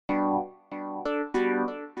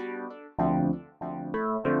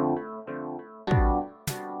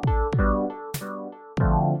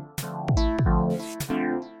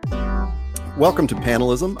Welcome to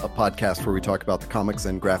Panelism, a podcast where we talk about the comics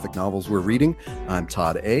and graphic novels we're reading. I'm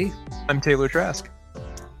Todd A. I'm Taylor Trask.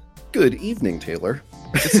 Good evening, Taylor.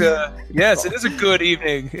 Yes, it is a good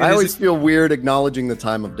evening. I always feel weird acknowledging the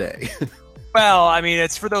time of day. Well, I mean,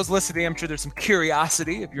 it's for those listening. I'm sure there's some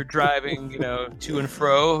curiosity if you're driving, to and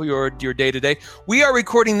fro your day to day. We are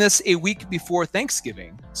recording this a week before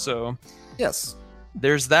Thanksgiving, so Yes,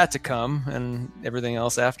 there's that to come, and everything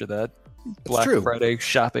else after that. Black Friday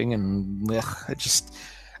shopping and I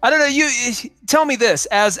don't know. You tell me this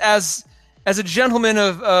as a gentleman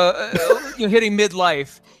of hitting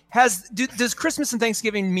midlife. Does Christmas and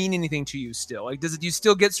Thanksgiving mean anything to you still? Like, do you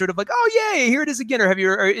still get sort of like, oh yay, here it is again,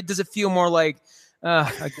 or does it feel more like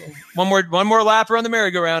one more lap around the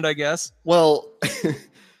merry-go-round, I guess? Well,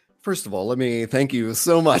 first of all, let me thank you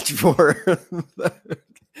so much for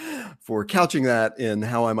couching that in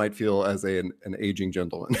how I might feel as an aging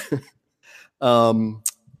gentleman.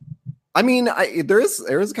 I mean, there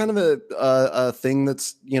is kind of a thing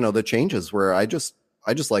that's that changes where I just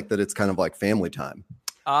like that it's kind of like family time.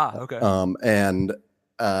 Okay. And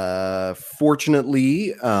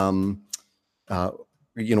fortunately, when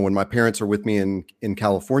my parents are with me in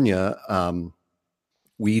California,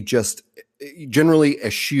 we just generally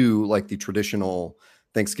eschew like the traditional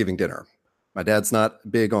Thanksgiving dinner. My dad's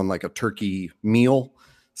not big on like a turkey meal,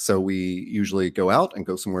 so we usually go out and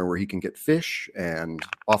go somewhere where he can get fish. And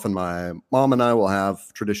often my mom and I will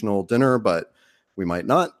have traditional dinner, but we might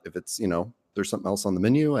not if it's there's something else on the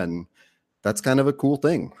menu. And that's kind of a cool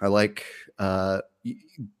thing. I like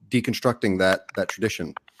deconstructing that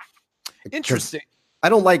tradition. Interesting. I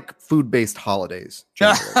don't like food-based holidays.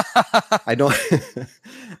 Generally. I don't.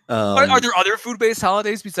 Are there other food-based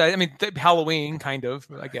holidays besides? I mean, Halloween, kind of.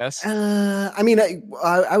 I guess. I mean,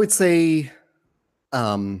 I would say,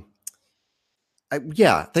 Thanksgiving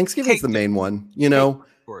is the main one. Of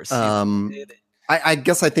course. I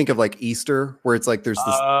guess I think of like Easter, where it's like there's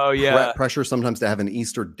this pressure sometimes to have an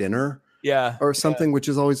Easter dinner. Yeah. Or something, which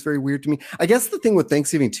is always very weird to me. I guess the thing with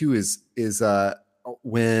Thanksgiving too is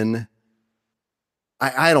when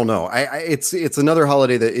I don't know. It's another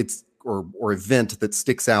holiday that or event that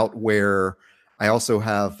sticks out where I also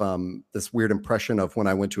have this weird impression of when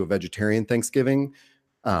I went to a vegetarian Thanksgiving,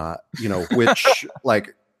 which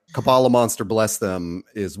like Kabbalah Monster, bless them,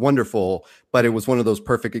 is wonderful, but it was one of those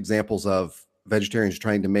perfect examples of vegetarians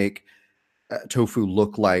trying to make tofu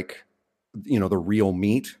look like the real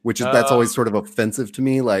meat, which is that's always sort of offensive to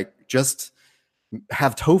me. Like, just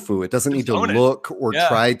have tofu. It doesn't need to look or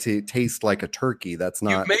try to taste like a turkey. That's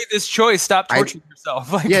not. You made this choice. Stop torturing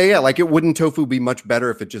yourself. Like wouldn't tofu be much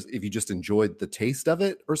better if you just enjoyed the taste of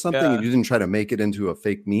it or something, and you didn't try to make it into a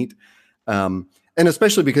fake meat. And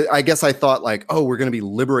especially because I guess I thought like, oh, we're going to be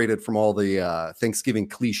liberated from all the Thanksgiving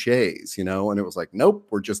cliches, and it was like, nope,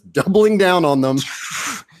 we're just doubling down on them.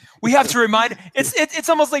 We have to remind it's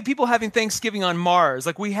almost like people having Thanksgiving on Mars.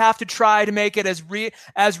 Like, we have to try to make it as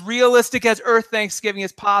realistic as Earth Thanksgiving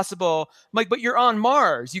as possible. I'm like, but you're on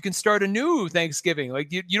Mars. You can start a new Thanksgiving.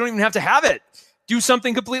 Like, you don't even have to have it. Do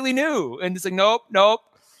something completely new. And it's like, nope.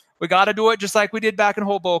 We got to do it just like we did back in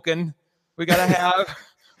Hoboken. We got to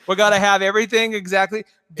have everything exactly.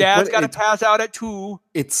 Dad's got to pass out at 2.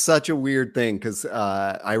 It's such a weird thing because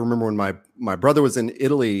I remember when my brother was in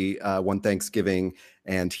Italy one Thanksgiving,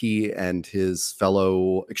 and he and his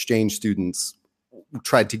fellow exchange students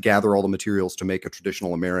tried to gather all the materials to make a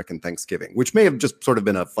traditional American Thanksgiving, which may have just sort of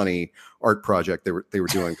been a funny art project they were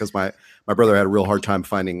doing, because my brother had a real hard time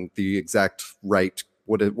finding the exact right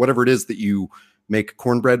whatever it is that you make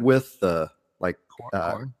cornbread with,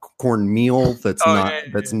 corn meal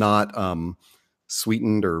that's not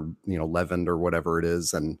sweetened or leavened or whatever it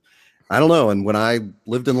is. And I don't know. And when I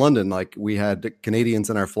lived in London, like, we had Canadians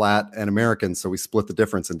in our flat and Americans, so we split the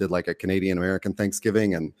difference and did like a Canadian American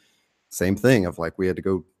Thanksgiving, and same thing of like we had to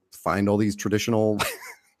go find all these traditional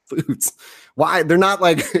foods. Why? They're not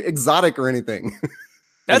like exotic or anything.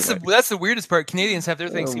 That's the weirdest part. Canadians have their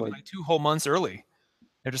Thanksgiving like 2 whole months early.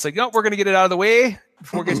 They're just like, no, we're going to get it out of the way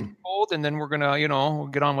before it gets too cold, and then we're going to,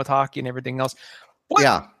 get on with hockey and everything else.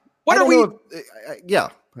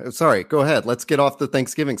 Sorry, go ahead. Let's get off the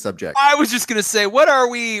Thanksgiving subject. I was just going to say, what are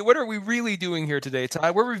we really doing here today,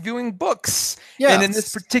 Ty? We're reviewing books. Yes. And in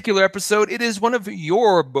this particular episode, it is one of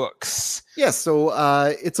your books. Yes. So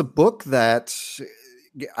it's a book that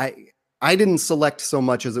I didn't select so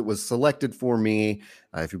much as it was selected for me.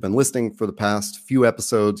 If you've been listening for the past few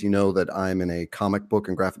episodes, you know that I'm in a comic book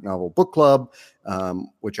and graphic novel book club,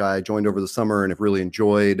 which I joined over the summer and have really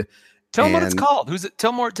enjoyed. Tell them what it's called. Who's it?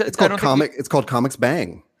 Tell more. It's called It's called Comics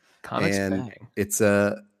Bang. Comics Bang. It's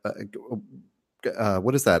what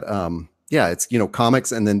is that? Yeah, it's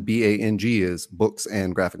comics, and then BANG is books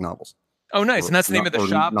and graphic novels. Oh, nice. And that's the name of the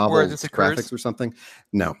shop where this occurs? Graphics or something.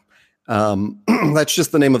 No. That's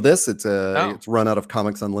just the name of this. It's run out of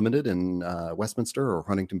Comics Unlimited in Westminster or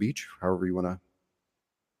Huntington Beach, however you want to,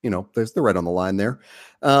 they're right on the line there.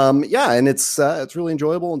 Yeah, and it's really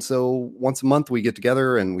enjoyable. And so once a month we get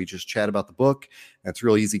together and we just chat about the book. It's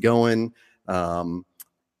really easy going.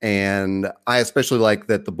 And I especially like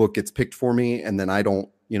that the book gets picked for me, and then I don't,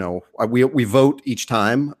 we vote each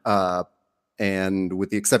time. And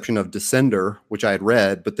with the exception of Descender, which I had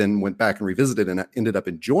read, but then went back and revisited and ended up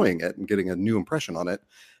enjoying it and getting a new impression on it.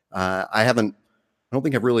 I don't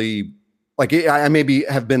think I've really, I maybe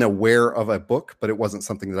have been aware of a book, but it wasn't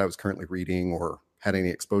something that I was currently reading or had any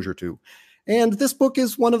exposure to. And this book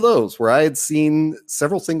is one of those where I had seen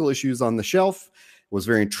several single issues on the shelf, was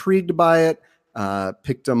very intrigued by it,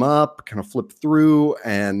 picked them up, kind of flipped through,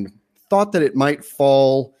 and thought that it might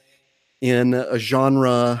fall in a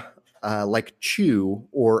genre like Chew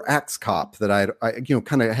or Axe Cop that I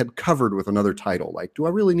kind of had covered with another title. Like, do I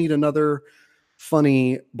really need another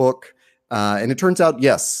funny book? And it turns out,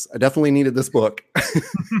 yes, I definitely needed this book.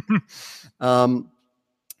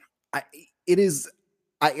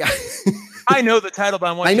 I know the title, but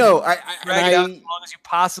I want you to drag it out as long as you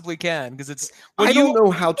possibly can, because it's. I don't know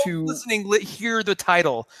how to hear the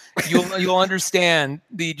title. You'll understand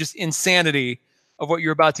the just insanity of what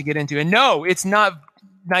you're about to get into. And no, it's not.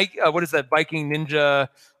 What is that? Viking Ninja.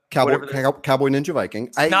 Cowboy Ninja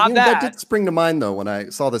Viking. That did spring to mind though when I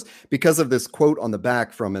saw this, because of this quote on the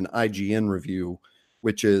back from an IGN review,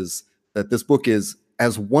 which is that this book is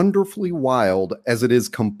as wonderfully wild as it is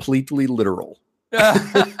completely literal.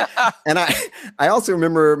 And I also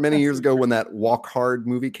remember many years ago when that Walk Hard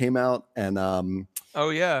movie came out, and oh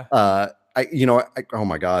my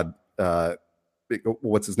God,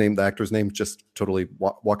 what's his name? The actor's name just totally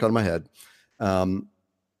walked out of my head. I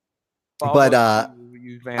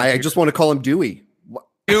just want to call him Dewey.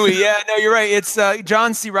 Dewey, yeah, no, you're right. It's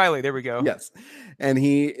John C. Reilly. There we go. Yes. And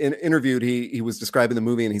he interviewed, he was describing the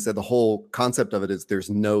movie, and he said the whole concept of it is there's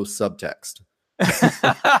no subtext.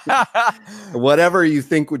 Whatever you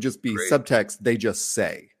think would just be subtext, they just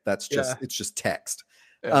say. It's just text.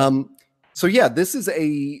 Yeah. So yeah, this is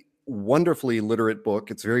a wonderfully literate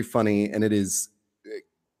book. It's very funny, and it is.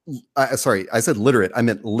 Sorry, I said literate. I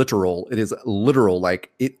meant literal. It is literal. I'm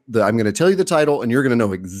going to tell you the title, and you're going to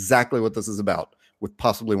know exactly what this is about, with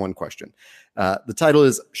possibly one question. The title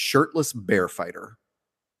is Shirtless Bear Fighter.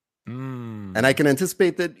 And I can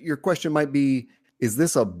anticipate that your question might be, is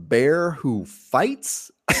this a bear who fights?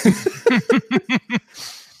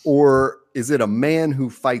 Or is it a man who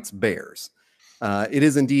fights bears? It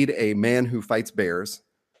is indeed a man who fights bears.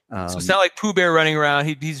 So it's not like Pooh Bear running around.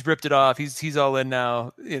 He's ripped it off. He's all in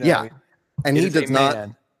now. Yeah. And he does not.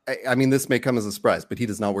 I mean, this may come as a surprise, but he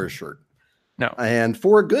does not wear a shirt. No. And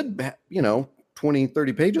for a good, 20,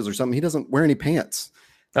 30 pages or something, he doesn't wear any pants.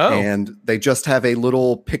 Oh. And they just have a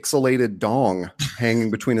little pixelated dong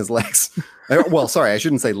hanging between his legs. Well, sorry, I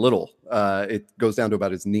shouldn't say little. It goes down to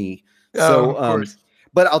about his knee.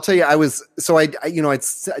 But I'll tell you, I'd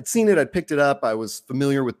seen it, I'd picked it up, I was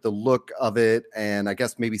familiar with the look of it, and I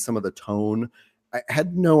guess maybe some of the tone. I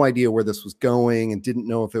had no idea where this was going and didn't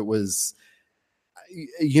know if it was,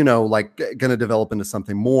 going to develop into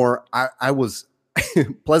something more. I was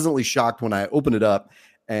pleasantly shocked when I opened it up,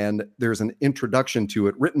 and there's an introduction to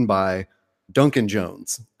it written by Duncan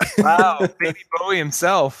Jones. Wow, Baby Bowie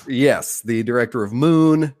himself. Yes, the director of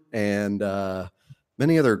Moon and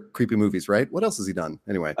many other creepy movies, right? What else has he done?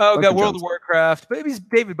 Anyway. Oh, got World of Warcraft. But he's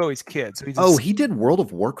David Bowie's kid. So he did World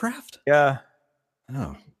of Warcraft? Yeah.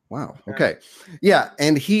 Oh, wow. Okay. Yeah.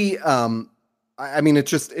 And he,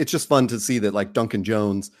 it's just fun to see that Duncan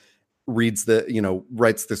Jones writes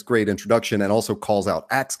this great introduction and also calls out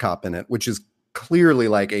Axe Cop in it, which is clearly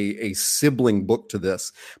a sibling book to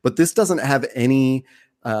this. But this doesn't have any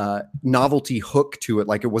novelty hook to it.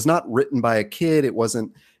 It was not written by a kid. It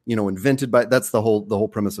wasn't, invented by. That's the whole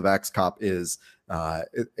premise of Axe Cop is a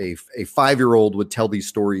 5-year-old would tell these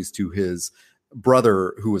stories to his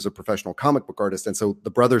brother, who was a professional comic book artist, and so the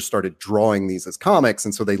brothers started drawing these as comics,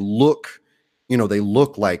 and so they look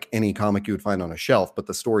like any comic you would find on a shelf, but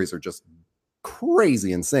the stories are just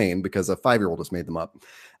crazy insane because a 5-year-old has made them up.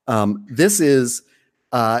 This is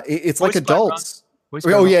it's voiced like adults.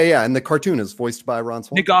 Yeah, and the cartoon is voiced by Ron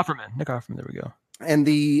Swanson. Nick Offerman. There we go. And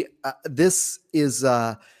this is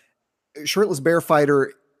Shirtless Bear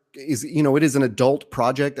Fighter is, it is an adult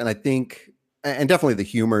project. And I think, and definitely the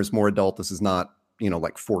humor is more adult. This is not,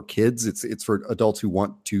 for kids. It's for adults who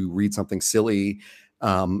want to read something silly.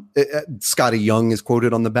 Scotty Young is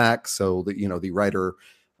quoted on the back. So that, the writer,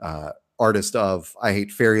 artist of I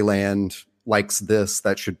hate fairyland likes this,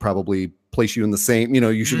 that should probably place you in the same,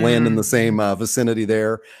 you should land in the same vicinity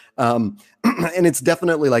there. And it's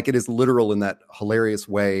definitely like, it is literal in that hilarious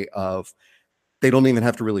way of, they don't even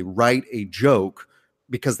have to really write a joke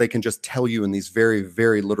because they can just tell you in these very,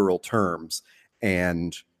 very literal terms.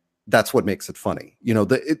 And that's what makes it funny.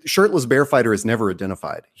 The shirtless bear fighter is never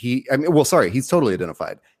identified. He's totally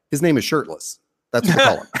identified. His name is Shirtless. That's what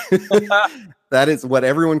they call him. That is what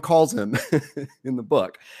everyone calls him in the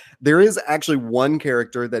book. There is actually one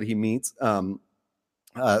character that he meets,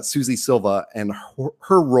 Susie Silva, and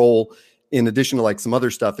her role, in addition to like some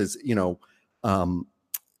other stuff, is,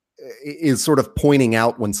 is sort of pointing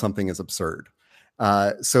out when something is absurd.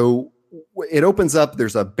 So it opens up,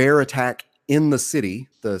 there's a bear attack in the city.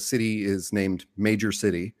 The city is named Major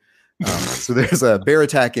City. So there's a bear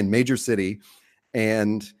attack in Major City,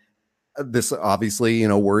 and this obviously,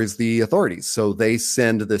 worries the authorities. So they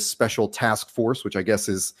send this special task force, which I guess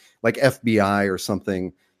is like FBI or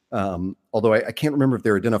something. Although I can't remember if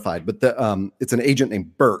they're identified, but it's an agent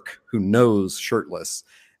named Burke who knows Shirtless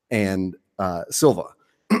and Silva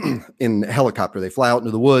in a helicopter. They fly out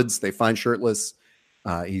into the woods. They find Shirtless.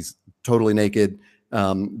 He's totally naked.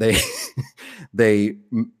 They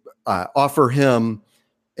offer him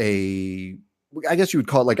I guess you would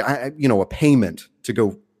call it like, a payment to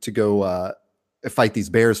go fight these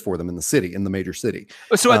bears for them in the city, in the major city.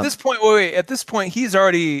 So at this point, he's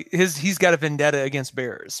already he's got a vendetta against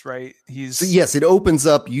bears, right? Yes, it opens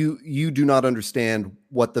up. You do not understand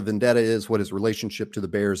what the vendetta is, what his relationship to the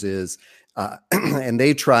bears is. And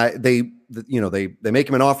they make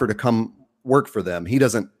him an offer to come work for them. He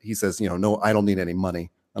says, no, I don't need any money.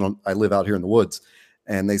 I live out here in the woods.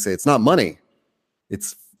 And they say, it's not money.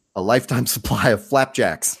 It's a lifetime supply of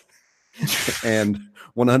flapjacks and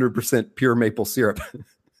 100% pure maple syrup.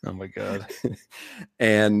 Oh my God.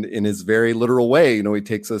 And in his very literal way, he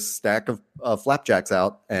takes a stack of flapjacks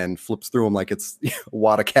out and flips through them like it's a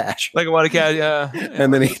wad of cash. Like a wad of cash, yeah.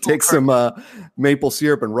 And then he takes some maple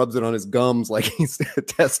syrup and rubs it on his gums like he's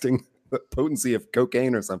testing the potency of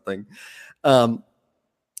cocaine or something. And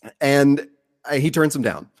he turns him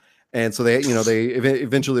down. And so they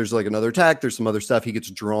eventually, there's like another attack. There's some other stuff. He gets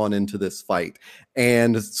drawn into this fight.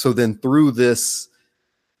 And so then through this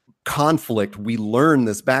conflict, we learn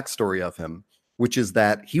this backstory of him, which is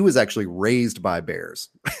that he was actually raised by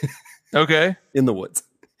bears. Okay. In the woods.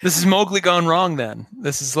 This is Mowgli gone wrong then.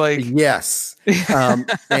 This is like. Yes.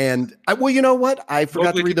 And you know what? I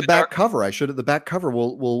forgot to read the back cover. I should have. The back cover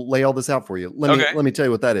will lay all this out for you. Let me tell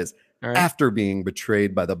you what that is. Right. After being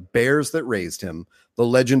betrayed by the bears that raised him, the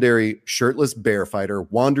legendary shirtless bear fighter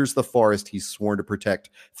wanders the forest he's sworn to protect,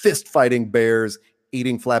 fist-fighting bears,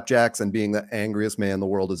 eating flapjacks, and being the angriest man the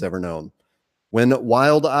world has ever known. When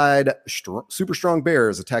wild-eyed, super strong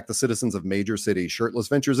bears attack the citizens of Major City, Shirtless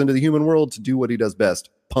ventures into the human world to do what he does best,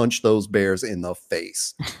 punch those bears in the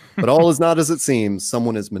face. But all is not as it seems.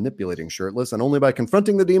 Someone is manipulating Shirtless, and only by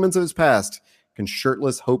confronting the demons of his past can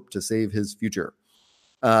Shirtless hope to save his future.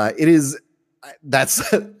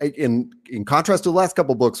 That's in contrast to the last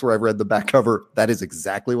couple books where I've read the back cover. That is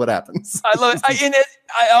exactly what happens. I love it.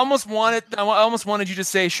 I almost wanted you to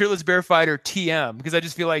say Shirtless Bear Fighter TM, because I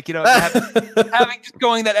just feel like having just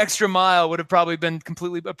going that extra mile would have probably been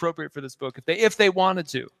completely appropriate for this book if they wanted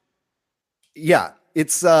to. Yeah,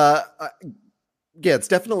 it's it's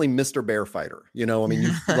definitely Mr. Bear Fighter.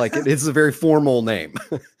 It's a very formal name,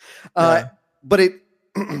 but it.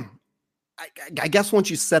 I guess once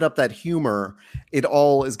you set up that humor, it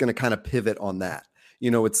all is going to kind of pivot on that.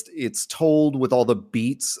 It's told with all the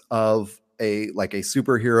beats of a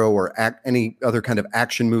superhero or any other kind of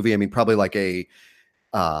action movie. I mean, probably like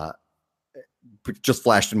just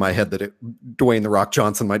flashed in my head that Dwayne "The Rock"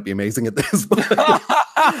 Johnson might be amazing at this.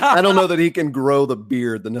 I don't know that he can grow the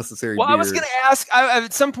necessary beard. I was going to ask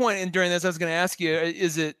at some point during this, I was going to ask you,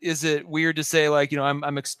 is it weird to say like,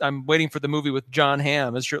 I'm waiting for the movie with John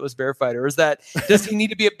Hamm as Shirtless Bear Fighter? Does he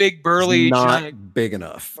need to be a big burly? Not big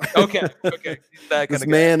enough. Okay. This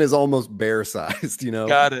man is almost bear sized,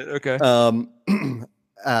 Got it. Okay.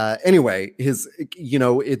 Anyway,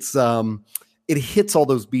 it hits all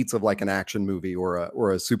those beats of like an action movie or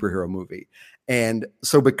a superhero movie. And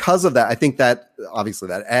so because of that, I think that obviously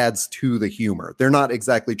that adds to the humor. They're not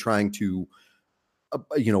exactly trying to,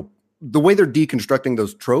 the way they're deconstructing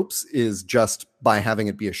those tropes is just by having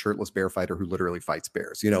it be a shirtless bear fighter who literally fights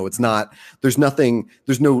bears. It's not, there's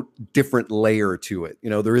no different layer to it.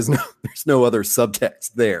 There's no other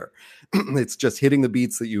subtext there. It's just hitting the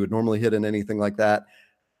beats that you would normally hit in anything like that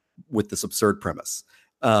with this absurd premise.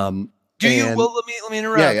 Let me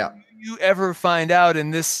interrupt. Yeah. you ever find out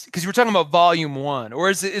in this? Because we're talking about volume 1, or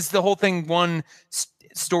is the whole thing one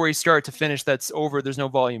story start to finish that's over? There's no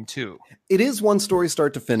volume 2. It is one story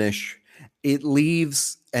start to finish. It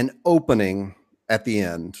leaves an opening at the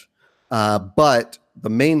end, but the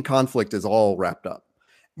main conflict is all wrapped up.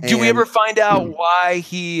 Do we ever find out why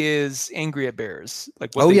he is angry at bears?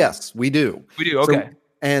 Like, yes, we do. We do. Okay. So,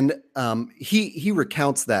 and he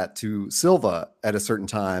recounts that to Silva at a certain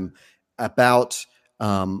time about.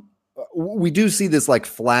 We do see this like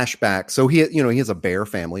flashback. So he has a bear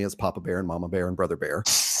family, he has Papa Bear and Mama Bear and Brother Bear,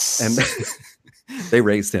 and they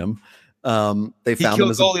raised him. They found him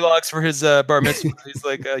as Goldilocks for his bar mitzvah. He's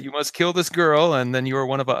like, you must kill this girl, and then you are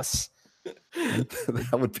one of us.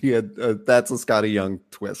 That would be that's a Scotty Young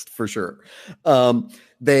twist for sure. I'm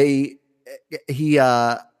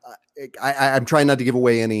trying not to give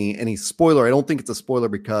away any spoiler. I don't think it's a spoiler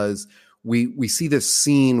because we see this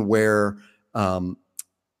scene where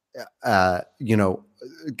a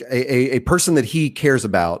person that he cares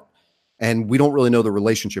about, and we don't really know the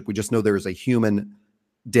relationship. We just know there is a human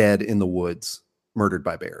dead in the woods, murdered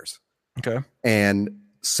by bears. Okay. And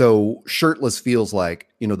so Shirtless feels like,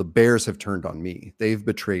 the bears have turned on me. They've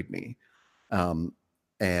betrayed me.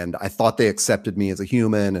 And I thought they accepted me as a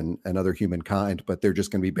human and other humankind, but they're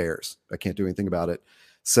just going to be bears. I can't do anything about it.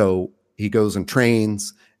 So he goes and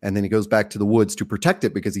trains, and then he goes back to the woods to protect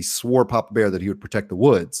it because he swore Papa Bear that he would protect the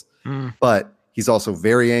woods. But he's also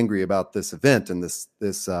very angry about this event and this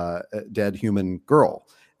dead human girl.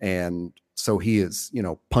 And so he is,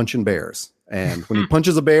 punching bears. And when he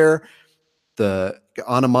punches a bear, the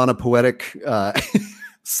onomatopoetic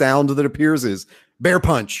sound that appears is bear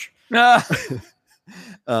punch. The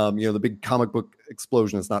big comic book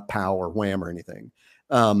explosion is not pow or wham or anything.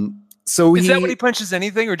 So is that when he punches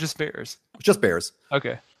anything or just bears? Just bears.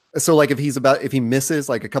 Okay. So like if he misses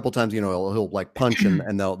like a couple times, he'll like punch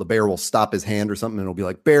and the bear will stop his hand or something and it'll be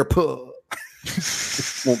like bear puh.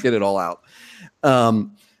 Won't get it all out.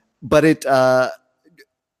 But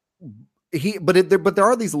there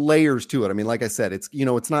are these layers to it. I mean, like I said,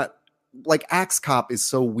 it's not like Axe Cop is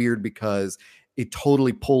so weird because it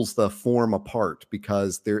totally pulls the form apart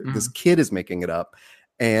because this kid is making it up.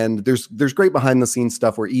 And there's great behind the scenes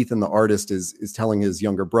stuff where Ethan, the artist, is telling his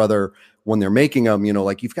younger brother when they're making them,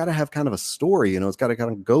 like you've got to have kind of a story, it's got to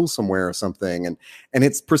kind of go somewhere or something. And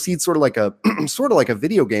it proceeds sort of like a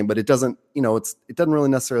video game, but it doesn't, it doesn't really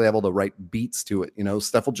necessarily have all the right beats to it.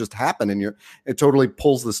 Stuff will just happen and it totally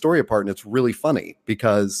pulls the story apart. And it's really funny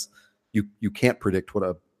because you can't predict what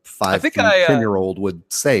a 10-year-old would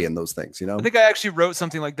say in those things, I think I actually wrote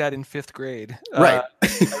something like that in 5th grade. Right.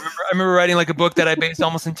 I remember writing like a book that I based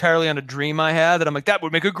almost entirely on a dream I had that I'm like, that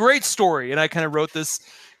would make a great story. And I kind of wrote this,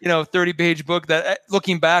 30-page book that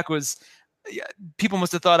looking back was, people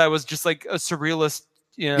must have thought I was just like a surrealist,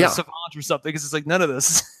 savant or something. Because it's like, none of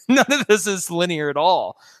this is linear at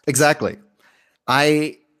all. Exactly.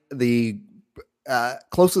 The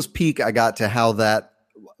closest peek I got to how that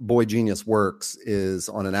Boy Genius works is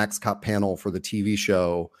on an Axe Cop panel for the TV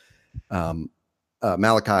show.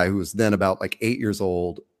 Malachi, who was then about like 8 years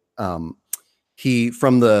old, he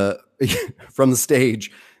from the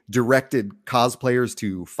stage directed cosplayers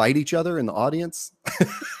to fight each other in the audience,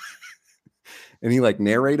 and he like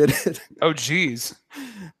narrated it. Oh, geez.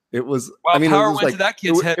 It was. Wow, I mean, power it was went like to that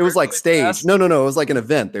kid's head. It was like stage. Fast. No. It was like an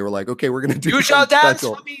event. They were like, okay, we're gonna do. You shall dance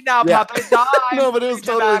for me now, Papa. Die. No, but it was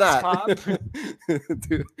totally that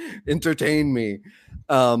to entertain me.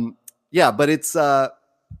 But it's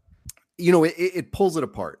it pulls it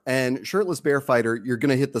apart. And Shirtless Bear Fighter, you're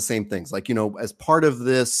gonna hit the same things. Like as part of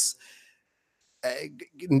this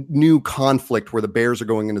new conflict where the bears are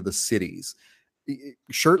going into the cities.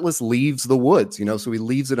 Shirtless leaves the woods, so he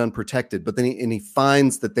leaves it unprotected, but then he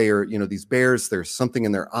finds that they are, these bears, there's something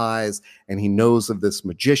in their eyes, and he knows of this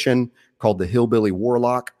magician called the Hillbilly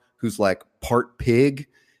Warlock, who's like part pig.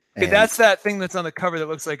 Okay, that's that thing that's on the cover that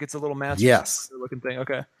looks like it's a little master looking thing.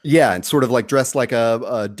 Okay. Yeah. And sort of like dressed like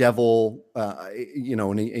a devil,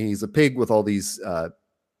 and he's a pig with all these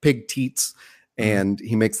pig teats, and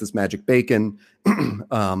he makes this magic bacon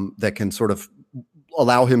that can sort of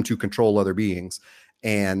allow him to control other beings.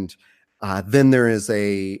 And then there is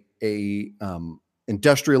a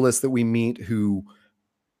industrialist that we meet who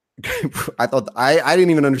I thought I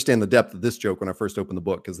didn't even understand the depth of this joke when I first opened the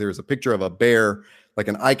book, because there's a picture of a bear, like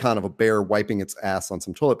an icon of a bear wiping its ass on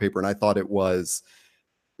some toilet paper, and I thought it was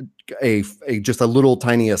a just a little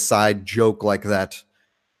tiny aside joke like that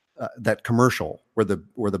commercial where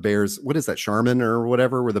the bears, what is that, Charmin or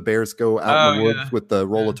whatever, where the bears go out in the woods with the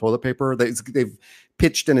roll of toilet paper. They've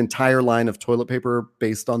pitched an entire line of toilet paper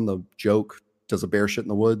based on the joke, does a bear shit in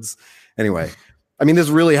the woods? Anyway, I mean, this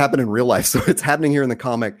really happened in real life. So it's happening here in the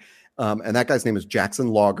comic. And that guy's name is Jackson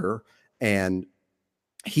Logger. And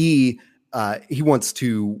he wants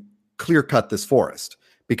to clear cut this forest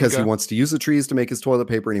because he wants to use the trees to make his toilet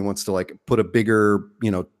paper, and he wants to like put a bigger,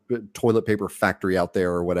 toilet paper factory out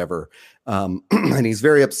there or whatever. And he's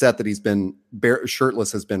very upset that he's been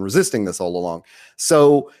shirtless, has been resisting this all along.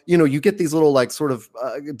 So, you get these little like sort of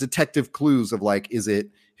detective clues of like, is it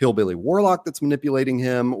Hillbilly Warlock that's manipulating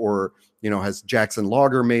him, or, has Jackson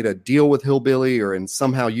Logger made a deal with Hillbilly, or in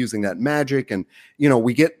somehow using that magic? And,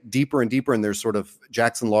 we get deeper and deeper, and there's sort of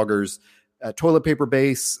Jackson Logger's toilet paper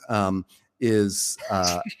base is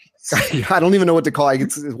I don't even know what to call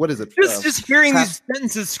it. What is it? Just hearing these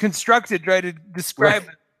sentences constructed, try to describe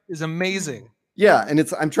it is amazing. Yeah, and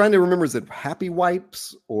I'm trying to remember, is it Happy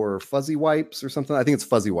Wipes or Fuzzy Wipes or something? I think it's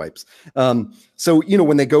Fuzzy Wipes. So,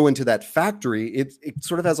 when they go into that factory, it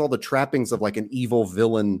sort of has all the trappings of like an evil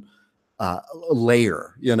villain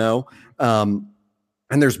layer,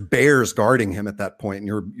 and there's bears guarding him at that point,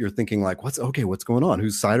 and you're thinking like, what's going on?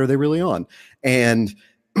 Whose side are they really on? And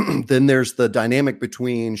then there's the dynamic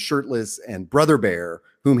between Shirtless and Brother Bear,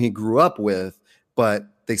 whom he grew up with, but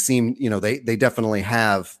they seem, they definitely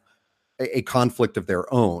have a conflict of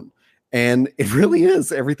their own. And it really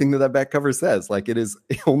is everything that back cover says. Like, it is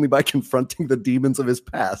only by confronting the demons of his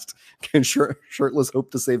past can Shirtless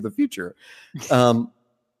hope to save the future.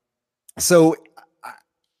 So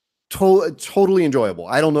totally enjoyable.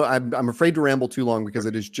 I don't know. I'm afraid to ramble too long because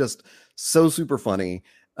it is just so super funny.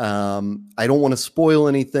 I don't want to spoil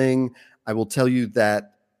anything. I will tell you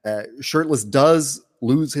that Shirtless does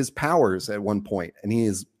lose his powers at one point, and he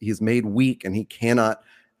is made weak, and he cannot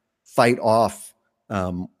fight off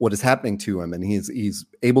what is happening to him, and he's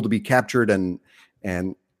able to be captured and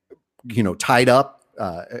tied up,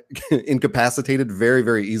 incapacitated very,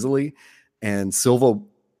 very easily. And Silva,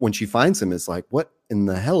 when she finds him, is like, what in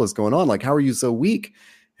the hell is going on? Like, how are you so weak?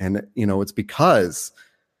 And it's because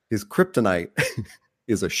his kryptonite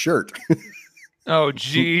is a shirt. Oh,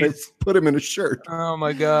 geez. Put him in a shirt. Oh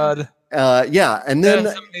my God. Yeah. And then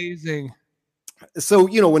that's amazing. So,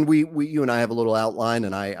 when you and I have a little outline,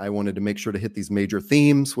 and I wanted to make sure to hit these major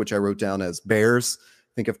themes, which I wrote down as bears.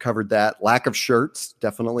 I think I've covered that. Lack of shirts,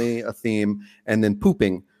 definitely a theme. And then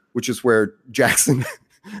pooping, which is where Jackson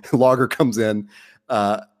Logger comes in,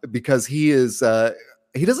 because he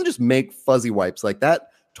doesn't just make Fuzzy Wipes. Like, that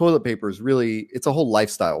toilet paper is really, it's a whole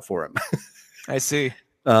lifestyle for him. I see.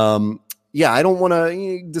 Yeah, I don't want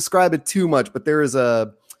to describe it too much, but there is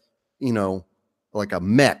a, like a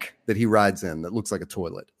mech that he rides in that looks like a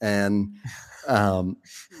toilet. And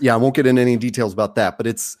yeah, I won't get into any details about that, but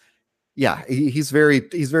it's, yeah, he's very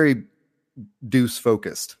deuce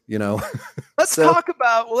focused, Let's talk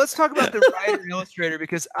about the writer and illustrator,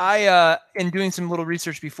 because I, in doing some little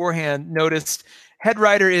research beforehand, noticed head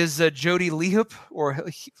writer is Jody Lehoop, or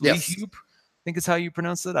Lehoop, I think is how you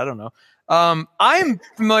pronounce it. I don't know. I'm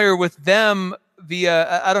familiar with them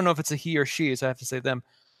via, I don't know if it's a he or she, so I have to say them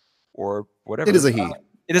or whatever. It is a he.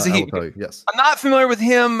 It is a he. Tell you, yes. I'm not familiar with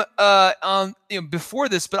him before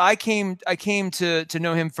this, but I came to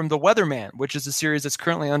know him from The Weatherman, which is a series that's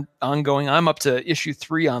currently ongoing. I'm up to issue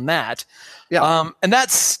 3 on that. Yeah. And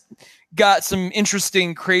that's got some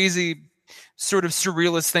interesting, crazy, sort of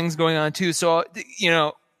surrealist things going on too. So,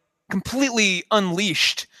 completely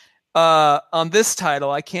unleashed on this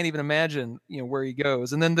title. I can't even imagine, where he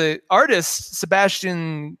goes. And then the artist,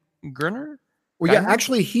 Sebastian Gerner. Well, yeah,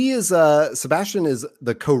 actually, he is Sebastian is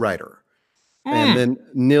the co-writer, and then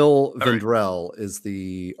Nil Vendrell is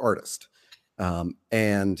the artist.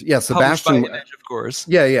 And yeah, Sebastian, Image, of course.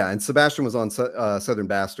 Yeah, and Sebastian was on Southern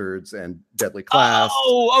Bastards and Deadly Class.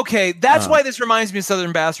 Oh, okay, that's why this reminds me of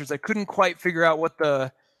Southern Bastards. I couldn't quite figure out what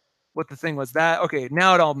the thing was. That okay,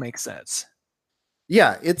 now it all makes sense.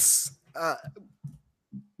 Yeah, it's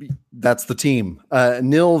that's the team.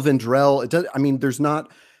 Nil Vendrell. It does. I mean, there's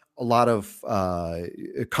not a lot of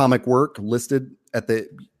comic work listed at the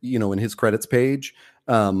in his credits page.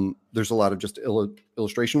 There's a lot of just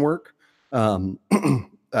illustration work, and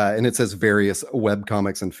it says various web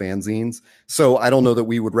comics and fanzines. So I don't know that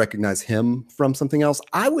we would recognize him from something else.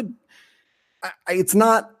 It's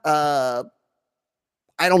not.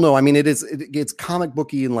 I don't know. I mean, it's comic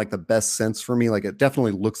booky in like the best sense for me. Like, it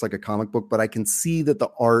definitely looks like a comic book, but I can see that the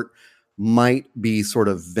art might be sort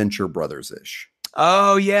of Venture Brothers-ish.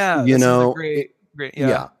 Oh yeah, great.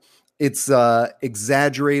 Yeah. It's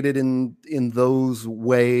exaggerated in those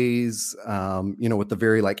ways, with the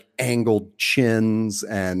very like angled chins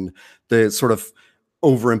and the sort of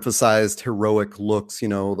overemphasized heroic looks,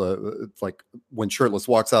 it's like when Shirtless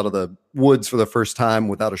walks out of the woods for the first time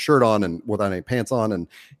without a shirt on and without any pants on, and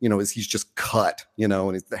he's just cut,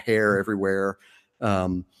 and it's the hair everywhere,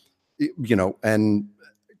 and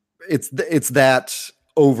it's that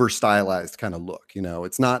over stylized kind of look.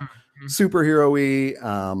 It's not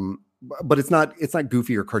superhero-y, but it's not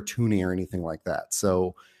goofy or cartoony or anything like that.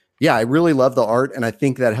 So yeah, I really love the art, and I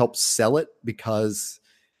think that helps sell it because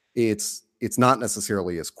it's not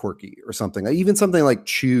necessarily as quirky or something. Even something like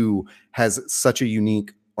Chew has such a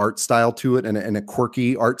unique art style to it, and a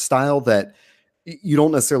quirky art style that you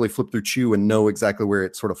don't necessarily flip through Chew and know exactly where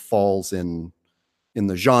it sort of falls in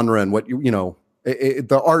the genre, and what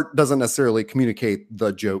the art doesn't necessarily communicate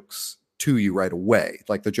the jokes to you right away.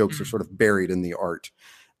 Like the jokes are sort of buried in the art.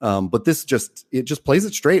 But this just plays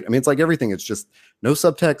it straight. I mean, it's like everything. It's just no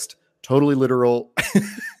subtext, totally literal.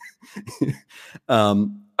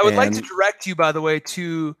 I would like to direct you, by the way,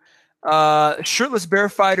 to Shirtless Bear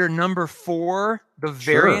Fighter #4, the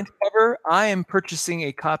variant cover. I am purchasing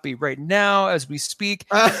a copy right now as we speak.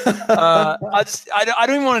 I don't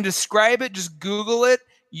even want to describe it. Just Google it.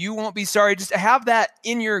 You won't be sorry. Just have that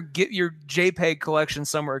in your JPEG collection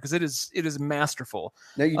somewhere, because it is masterful.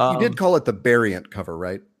 Now you did call it the variant cover,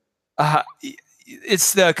 right?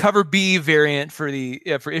 It's the cover B variant for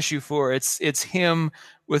issue 4. It's him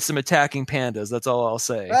with some attacking pandas. That's all I'll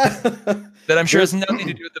say. That I'm sure has nothing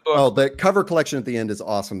to do with the book. Oh, the cover collection at the end is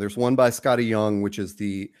awesome. There's one by Scotty Young, which is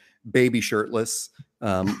the baby Shirtless,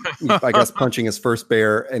 I guess punching his first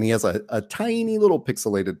bear, and he has a tiny little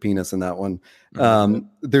pixelated penis in that one.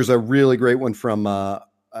 There's a really great one from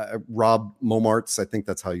Rob Momartz. I think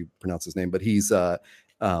that's how you pronounce his name, but he's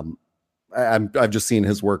I've just seen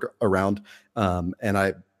his work around,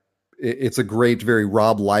 and it's a great, very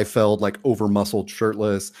Rob Liefeld, like over muscled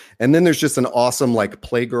Shirtless. And then there's just an awesome, like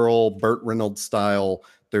Playgirl, Burt Reynolds style.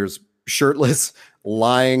 There's Shirtless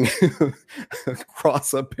lying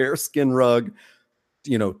across a bearskin rug,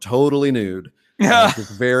 totally nude. Yeah.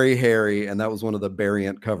 Just very hairy. And that was one of the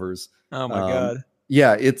variant covers. Oh my God.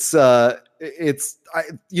 Yeah. Those are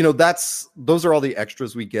all the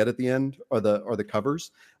extras we get at the end, are the covers.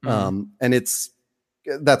 And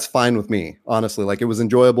that's fine with me, honestly. Like, it was an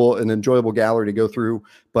enjoyable gallery to go through,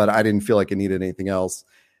 but I didn't feel like it needed anything else.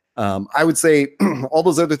 I would say all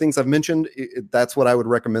those other things I've mentioned, that's what I would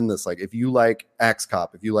recommend this. Like, if you like Axe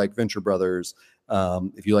Cop, if you like Venture Brothers,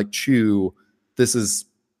 if you like Chew, this is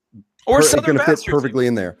Southern going to fit Bastards. Perfectly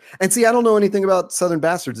in there. And see, I don't know anything about Southern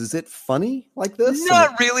Bastards. Is it funny like this?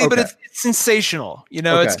 Not really, but it's sensational.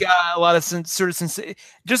 It's got a lot of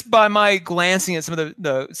just by my glancing at some of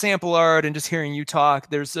the sample art and just hearing you talk,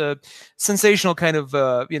 there's a sensational kind of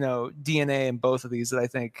DNA in both of these that I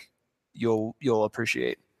think you'll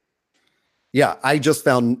appreciate. Yeah, I just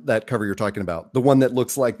found that cover you're talking about, the one that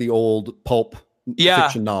looks like the old pulp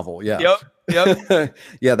fiction novel. Yeah. Yep.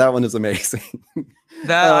 Yeah, that one is amazing.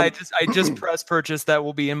 That I just press purchase. That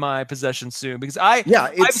will be in my possession soon, because I've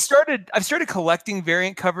started collecting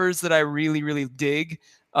variant covers that I really, really dig.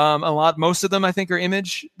 Most of them I think are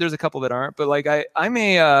Image. There's a couple that aren't, but like I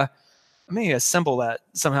may assemble that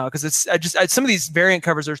somehow, because some of these variant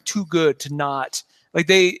covers are too good to not like.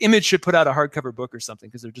 Image should put out a hardcover book or something,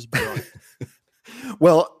 because they're just brilliant.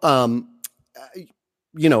 Well,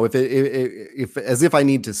 if as if I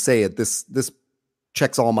need to say it, this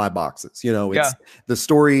checks all my boxes. The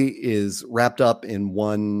story is wrapped up in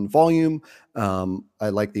one volume. I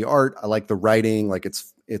like the art. I like the writing. Like,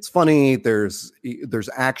 it's funny. There's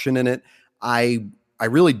action in it. I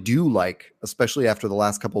really do like, especially after the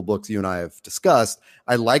last couple of books you and I have discussed,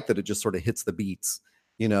 I like that it just sort of hits the beats,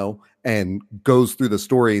 and goes through the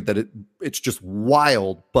story, that it's just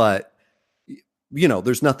wild, but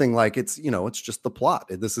there's nothing like it's just the plot.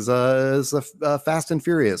 This is a Fast and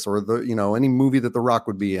Furious, or any movie that The Rock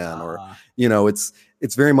would be in, or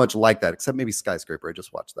it's very much like that, except maybe Skyscraper. I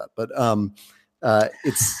just watched that, but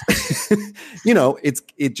it's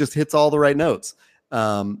it just hits all the right notes,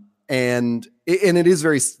 and it is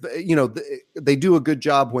very they do a good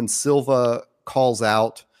job when Silva calls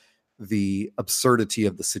out the absurdity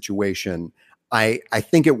of the situation. I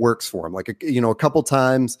think it works for him. Like, a couple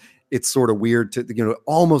times, it's sort of weird to,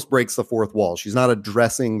 almost breaks the fourth wall. She's not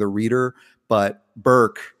addressing the reader, but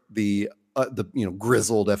Burke, the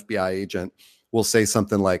grizzled FBI agent, will say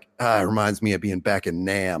something like, it reminds me of being back in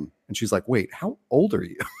Nam. And she's like, wait, how old are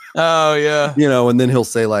you? Oh yeah. And then he'll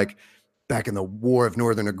say, like, back in the War of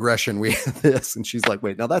Northern Aggression, we had this. And she's like,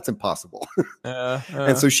 wait, no, that's impossible.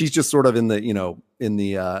 And so she's just sort of in the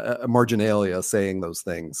marginalia saying those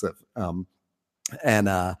things.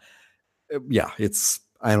 It's,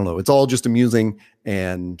 I don't know. It's all just amusing,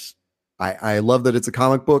 and I love that it's a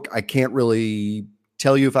comic book. I can't really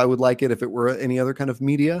tell you if I would like it if it were any other kind of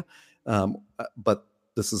media. But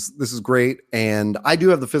this is great. And I do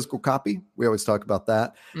have the physical copy. We always talk about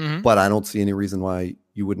that, but I don't see any reason why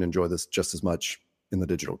you wouldn't enjoy this just as much in the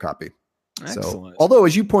digital copy. Excellent. So, although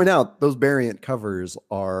as you point out, those variant covers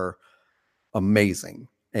are amazing.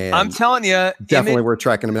 And I'm telling you, definitely worth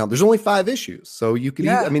tracking them out. There's only 5 issues, so you could.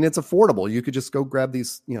 Yeah. I mean, it's affordable. You could just go grab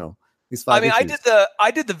these. These 5. I mean, issues.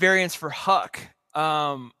 I did the variants for Huck.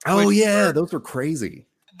 Those were crazy.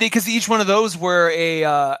 Because each one of those were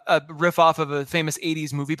a riff off of a famous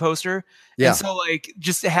 80s movie poster. Yeah. And so like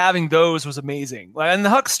just having those was amazing. Like, and the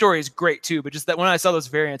Huck story is great too, but just that when I saw those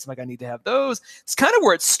variants, I'm like, I need to have those. It's kind of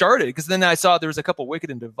where it started, because then I saw there was a couple Wicked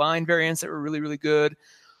and Divine variants that were really, really good.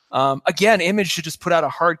 Again, Image should just put out a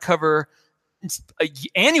hardcover,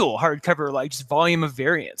 annual hardcover, like just volume of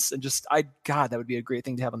variants, and God, that would be a great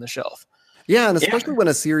thing to have on the shelf. Yeah, and especially when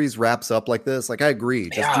a series wraps up like this, like I agree.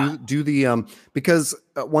 Just do the because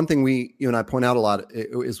one thing you and I point out a lot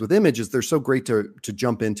is with Image is they're so great to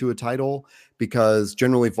jump into a title, because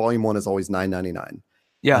generally volume 1 is always $9.99.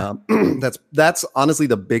 Yeah, that's honestly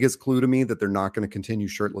the biggest clue to me that they're not going to continue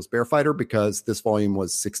Shirtless Bear Fighter, because this volume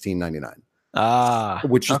was $16.99.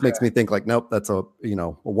 Which just makes me think like, nope, that's a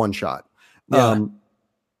one shot. Yeah.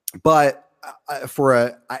 But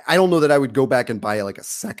I don't know that I would go back and buy like a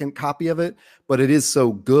second copy of it, but it is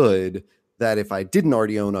so good that if I didn't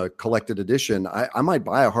already own a collected edition, I might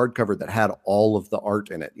buy a hardcover that had all of the art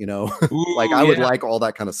in it, Ooh, like I would like all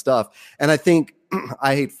that kind of stuff. And I think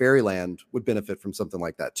I Hate Fairyland would benefit from something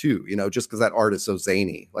like that too, just because that art is so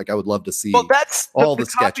zany. Like I would love to see all the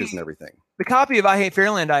sketches and everything. The copy of I Hate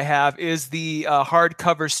Fairyland I have is the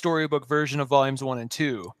hardcover storybook version of volumes 1 and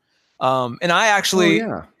 2. And I actually,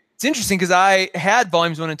 it's interesting because I had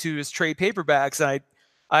volumes 1 and 2 as trade paperbacks, and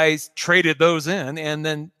I traded those in and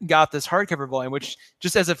then got this hardcover volume, which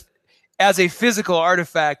just as a physical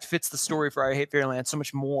artifact fits the story for I Hate Fairyland so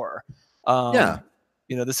much more. It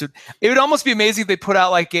would almost be amazing if they put out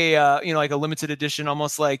like a limited edition,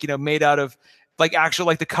 almost like, made out of like actual,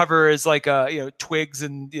 like the cover is like twigs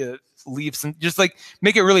and leaves, and just like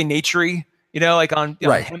make it really naturey, like on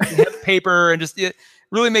hemp paper, and just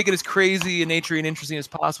really make it as crazy and naturey and interesting as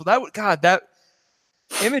possible. That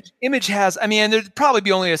Image has, I mean, there'd probably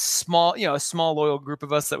be only a small loyal group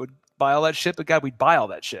of us that would buy all that shit, but God, we'd buy all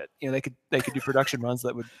that shit. They could do production runs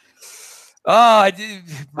that would. I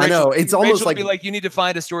know it's almost like you need to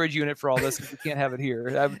find a storage unit for all this because we can't have it here.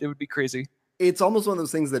 It would be crazy. It's almost one of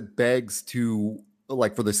those things that begs to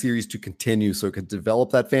like for the series to continue so it could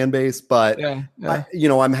develop that fan base. But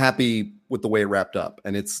I'm happy with the way it wrapped up,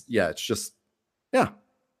 and it's just.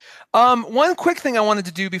 One quick thing I wanted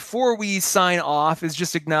to do before we sign off is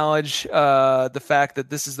just acknowledge the fact that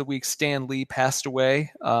this is the week Stan Lee passed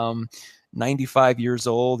away, 95 years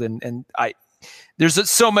old, and there's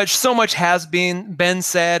so much has been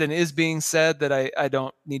said and is being said that I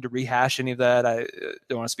don't need to rehash any of that. I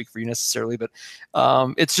don't want to speak for you necessarily, but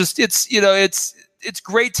it's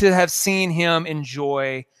great to have seen him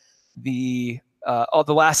enjoy the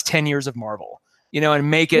last 10 years of Marvel, and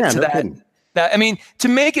make it to that. Kidding. To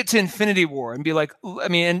make it to Infinity War and be like,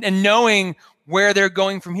 and knowing where they're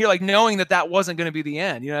going from here, like knowing that wasn't going to be the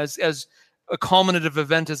end, as a culminative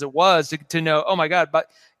event as it was, to know, oh my God, but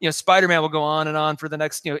Spider-Man will go on and on for the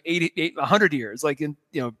next 100 years, like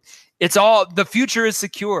it's all, the future is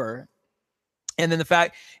secure. And then the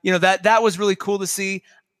fact that was really cool to see.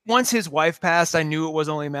 Once his wife passed, I knew it was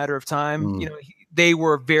only a matter of time. They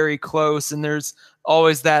were very close, and there's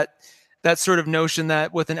always that sort of notion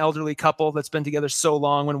that with an elderly couple that's been together so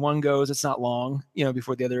long, when one goes, it's not long,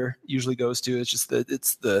 before the other usually goes to. It's just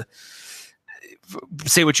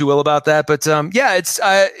say what you will about that. But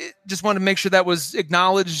I just wanted to make sure that was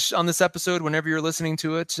acknowledged on this episode whenever you're listening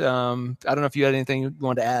to it. I don't know if you had anything you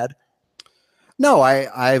wanted to add. No,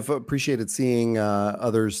 I've appreciated seeing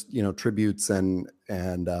others, tributes and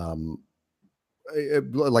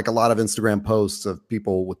like a lot of Instagram posts of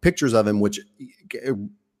people with pictures of him, which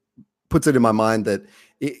puts it in my mind that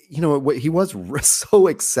he was so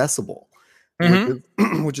accessible,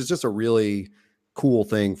 which is just a really cool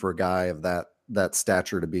thing for a guy of that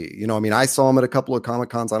stature to be. I saw him at a couple of Comic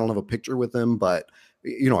Cons. I don't have a picture with him, but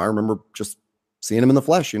I remember just seeing him in the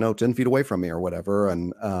flesh, 10 feet away from me or whatever.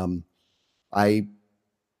 And what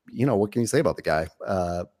can you say about the guy?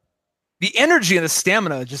 The energy and the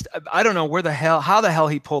stamina, just I don't know how the hell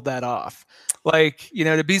he pulled that off. Like,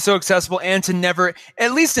 to be so accessible and to never,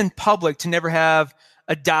 at least in public, to never have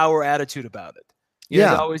a dour attitude about it.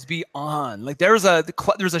 To always be on. Like there's a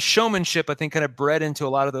showmanship, I think, kind of bred into a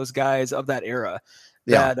lot of those guys of that era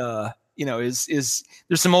that, is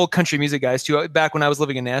there's some old country music guys too. Back when I was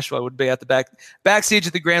living in Nashville, I would be at the backstage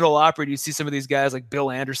at the Grand Ole Opry. You'd see some of these guys like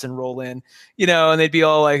Bill Anderson roll in, and they'd be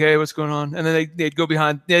all like, "Hey, what's going on?" And then they'd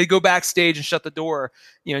go backstage and shut the door.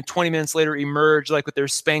 20 minutes later, emerge like with their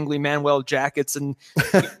spangly Manuel jackets and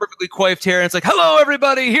perfectly coiffed hair, and it's like, "Hello,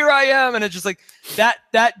 everybody, here I am." And it's just like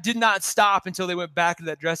that did not stop until they went back to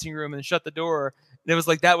that dressing room and shut the door. And it was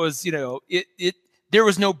like that was it. There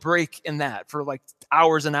was no break in that for like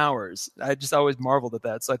hours and hours. I just always marveled at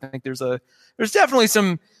that. So I think there's definitely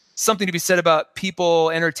something to be said about people,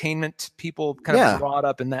 entertainment, people kind of brought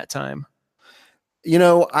up in that time.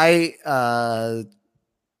 I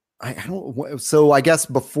don't. So I guess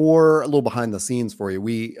before, a little behind the scenes for you,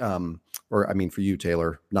 for you,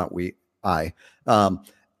 Taylor, not we. I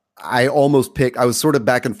almost picked. I was sort of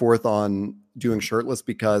back and forth on doing Shirtless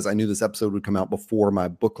because I knew this episode would come out before my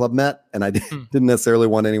book club met, and I didn't necessarily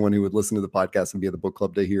want anyone who would listen to the podcast and be at the book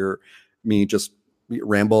club to hear me just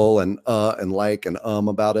ramble and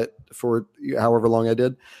about it for however long I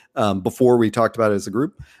did before we talked about it as a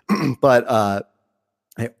group. But I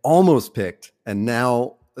almost picked, and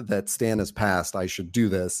now that Stan has passed, I should do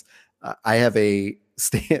this. I have a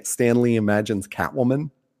Stanley Imagines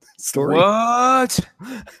Catwoman story. What?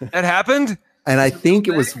 That happened? And I think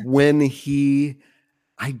it was when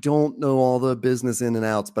I don't know all the business in and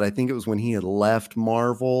outs, but I think it was when he had left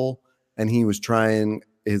Marvel and he was trying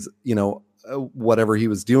his, whatever he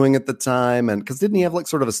was doing at the time. And because didn't he have like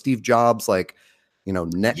sort of a Steve Jobs, like,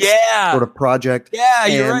 next sort of project? Yeah,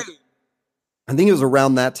 you're right. I think it was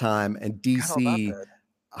around that time, and DC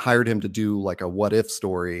hired him to do like a what if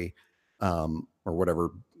story, or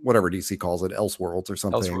whatever DC calls it, Elseworlds or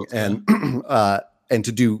something. And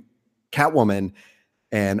to do Catwoman,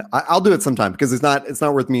 and I'll do it sometime because it's not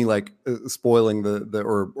worth me like spoiling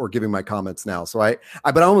or giving my comments now. So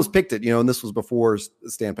but I almost picked it, and this was before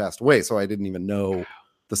Stan passed away, so I didn't even know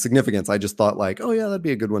the significance. I just thought like, oh yeah, that'd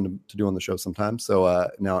be a good one to do on the show sometime. So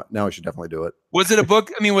now I should definitely do it. Was it a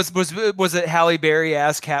book? I mean, was it Halle Berry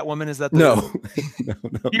as Catwoman? Is that no?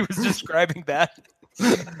 He was describing that.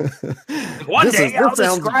 One day I'll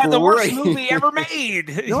describe the worst movie ever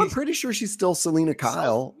made. I'm pretty sure she's still Selena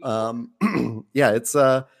Kyle. Yeah, it's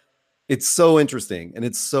so interesting and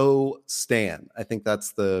it's so Stan. I think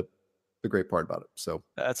that's the great part about it. So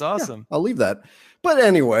that's awesome. Yeah, I'll leave that. But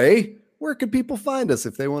anyway, where could people find us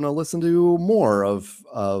if they want to listen to more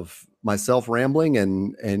of myself rambling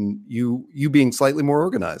and you being slightly more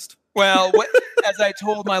organized? Well, as I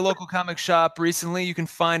told my local comic shop recently, you can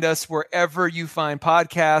find us wherever you find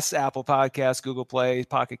podcasts: Apple Podcasts, Google Play,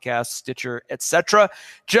 Pocket Casts, Stitcher, etc.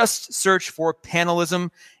 Just search for Panelism.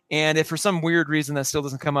 And if for some weird reason that still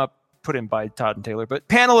doesn't come up, put in by Todd and Taylor. But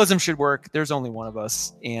Panelism should work. There's only one of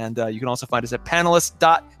us. And you can also find us at Panelism.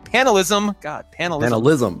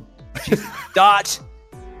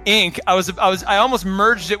 .inc. I almost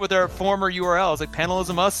merged it with our former URL. I was like,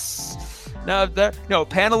 Panelism Us.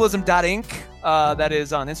 Panelism.inc. That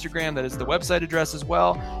is on Instagram. That is the website address as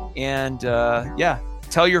well. And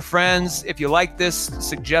tell your friends if you like this.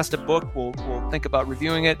 Suggest a book. We'll think about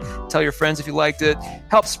reviewing it. Tell your friends if you liked it.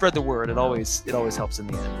 Help spread the word. It always helps in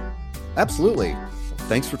the end. Absolutely.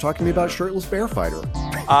 Thanks for talking to me about Shirtless Bear Fighter.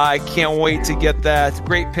 I can't wait to get that.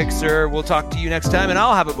 Great pick, sir. We'll talk to you next time, and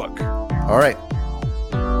I'll have a book. All right.